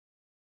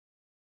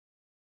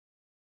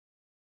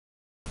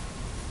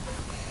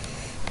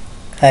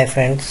Hi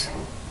friends,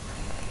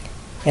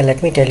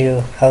 let me tell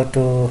you how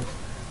to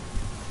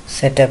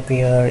set up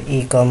your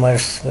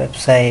e-commerce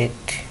website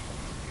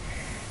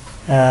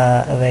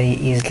very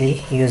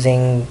easily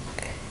using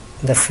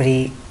the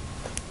free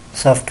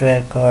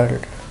software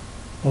called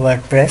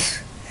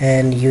Wordpress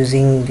and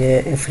using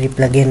a free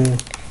plugin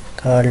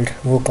called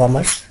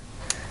WooCommerce.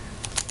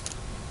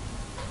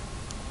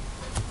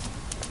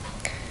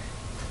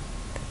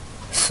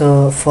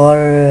 So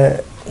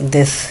for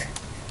this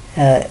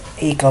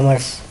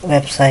e-commerce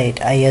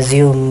website, I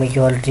assume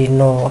you already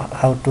know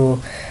how to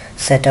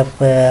set up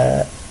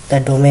the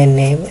domain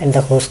name and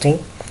the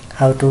hosting,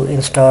 how to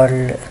install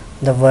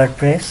the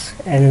WordPress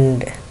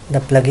and the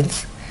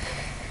plugins.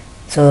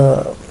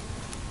 So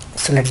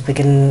let's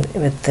begin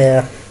with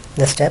the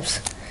steps.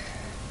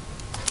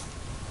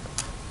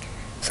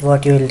 So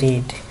what you will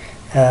need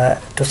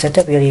to set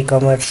up your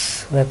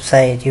e-commerce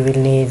website, you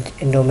will need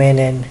a domain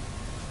and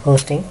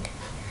hosting,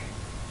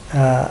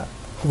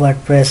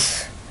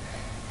 WordPress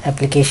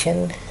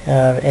application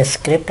or a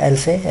script, I'll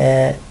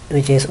say,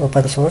 which is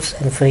open source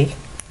and free.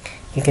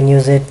 You can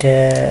use it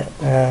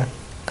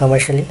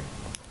commercially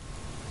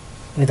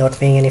without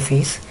paying any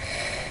fees,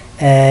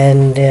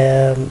 and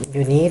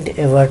you need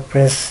a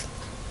WordPress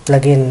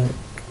plugin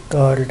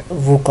called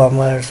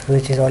WooCommerce,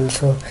 which is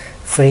also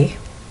free.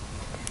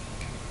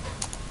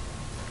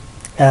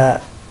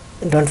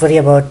 Don't worry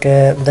about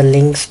the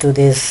links to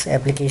these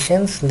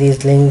applications.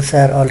 These links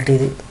are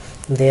already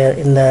there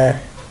in the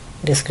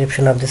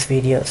description of this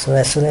video. So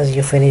as soon as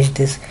you finish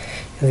this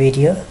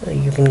video,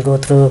 you can go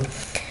through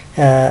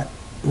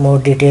more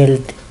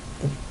detailed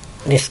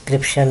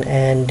description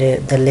and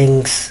the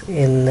links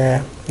in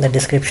the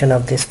description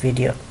of this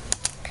video.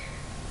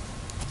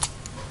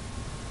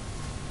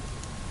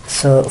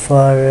 So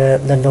for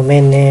the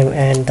domain name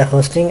and the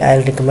hosting,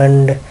 I'll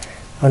recommend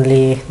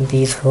only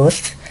these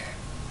hosts.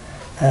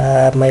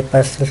 My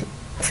personal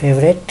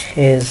favorite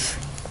is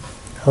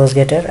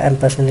HostGator. I'm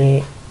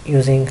personally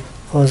using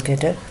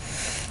HostGator.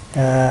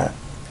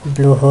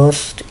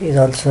 Bluehost is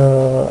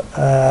also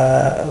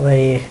a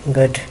very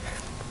good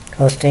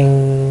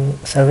hosting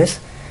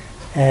service,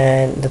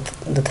 and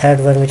the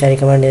third one which I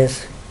recommend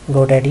is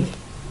GoDaddy.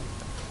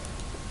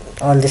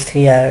 All these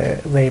three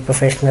are very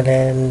professional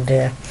and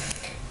A+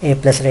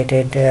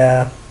 rated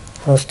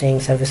hosting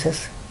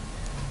services.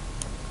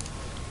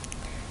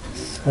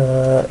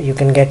 So you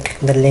can get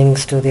the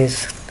links to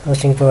these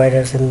hosting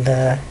providers in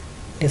the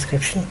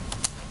description.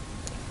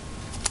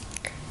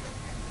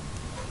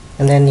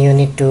 And then you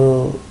need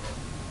to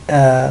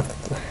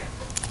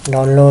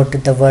download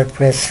the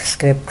WordPress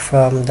script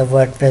from the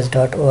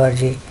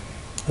wordpress.org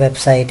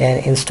website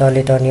and install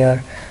it on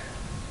your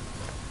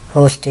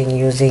hosting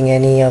using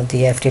any of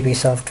the FTP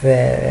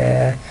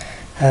software.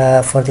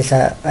 For this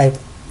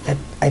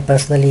I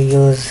personally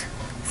use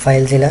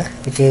FileZilla,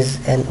 which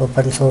is an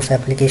open source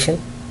application.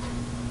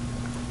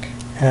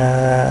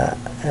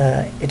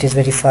 It is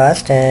very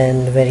fast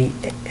and very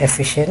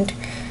efficient.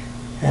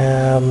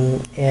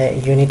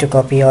 You need to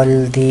copy all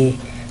the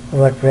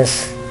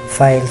WordPress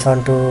files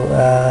onto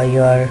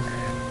your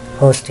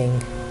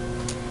hosting.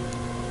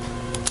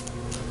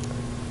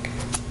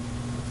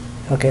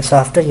 Okay, so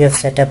after you have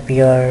set up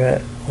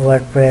your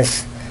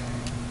WordPress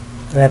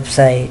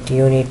website,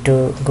 you need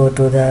to go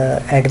to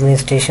the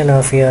administration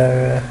of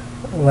your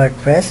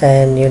WordPress,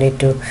 and you need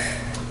to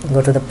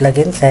go to the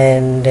plugins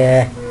and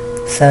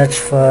search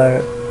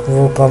for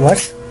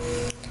WooCommerce.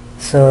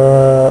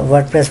 So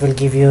WordPress will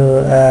give you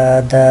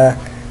the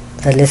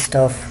list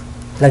of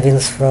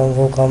plugins from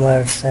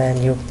WooCommerce,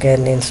 and you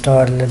can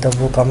install the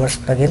WooCommerce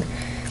plugin.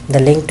 The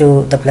link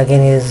to the plugin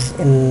is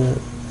in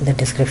the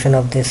description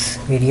of this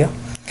video.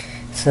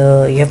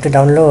 So you have to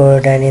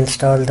download and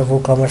install the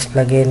WooCommerce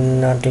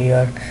plugin onto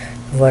your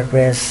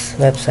WordPress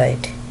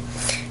website.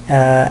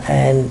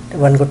 And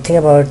one good thing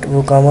about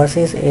WooCommerce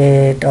is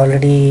it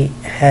already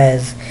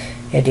has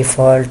a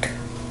default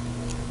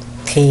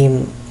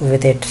theme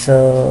with it,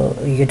 so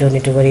you don't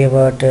need to worry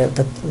about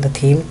the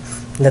theme.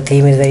 The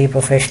theme is very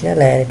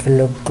professional and it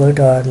will look good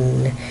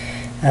on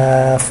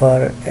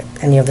for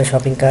any of the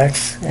shopping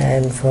carts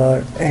and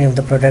for any of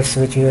the products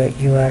which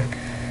you are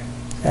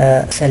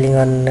selling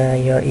on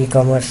your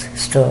e-commerce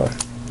store.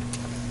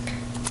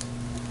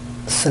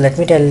 So let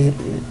me tell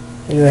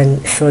you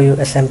and show you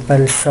a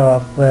sample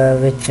shop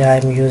which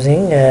I'm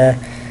using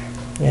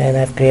and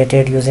I've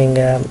created using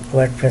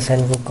WordPress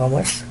and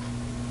WooCommerce.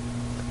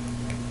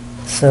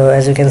 So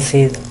as you can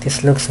see,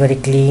 this looks very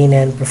clean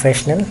and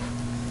professional,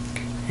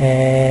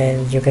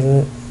 and you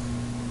can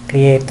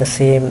create the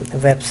same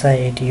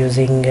website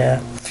using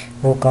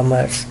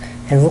WooCommerce.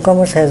 And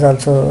WooCommerce has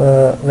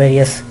also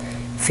various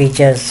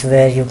features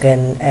where you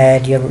can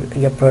add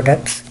your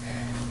products.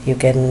 You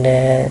can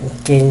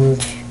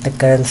change the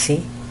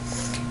currency,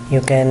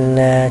 you can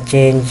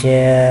change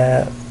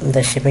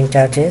the shipping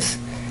charges,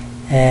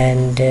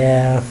 and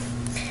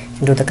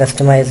do the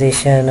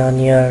customization on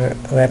your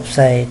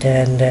website,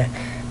 and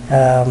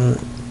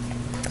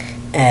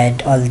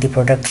add all the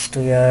products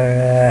to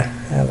your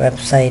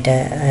website,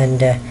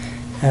 and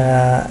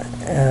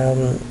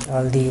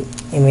all the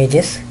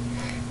images.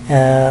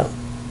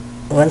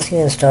 Once you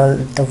install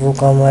the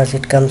WooCommerce,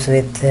 it comes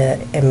with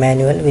a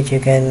manual which you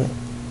can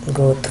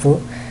go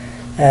through,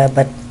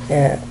 but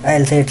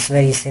I'll say it's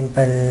very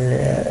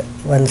simple.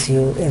 Once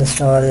you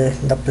install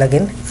the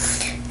plugin,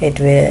 it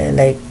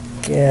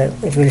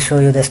will show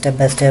you the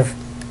step-by-step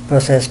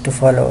process to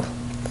follow.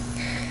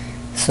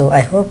 So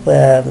I hope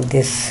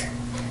this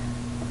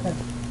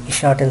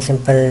short and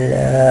simple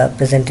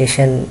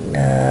presentation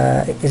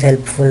is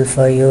helpful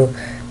for you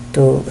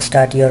to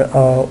start your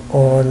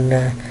own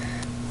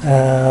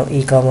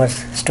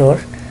e-commerce store.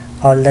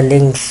 All the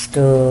links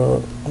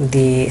to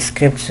the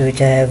scripts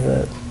which I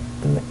have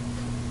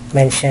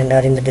mentioned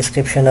are in the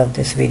description of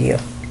this video.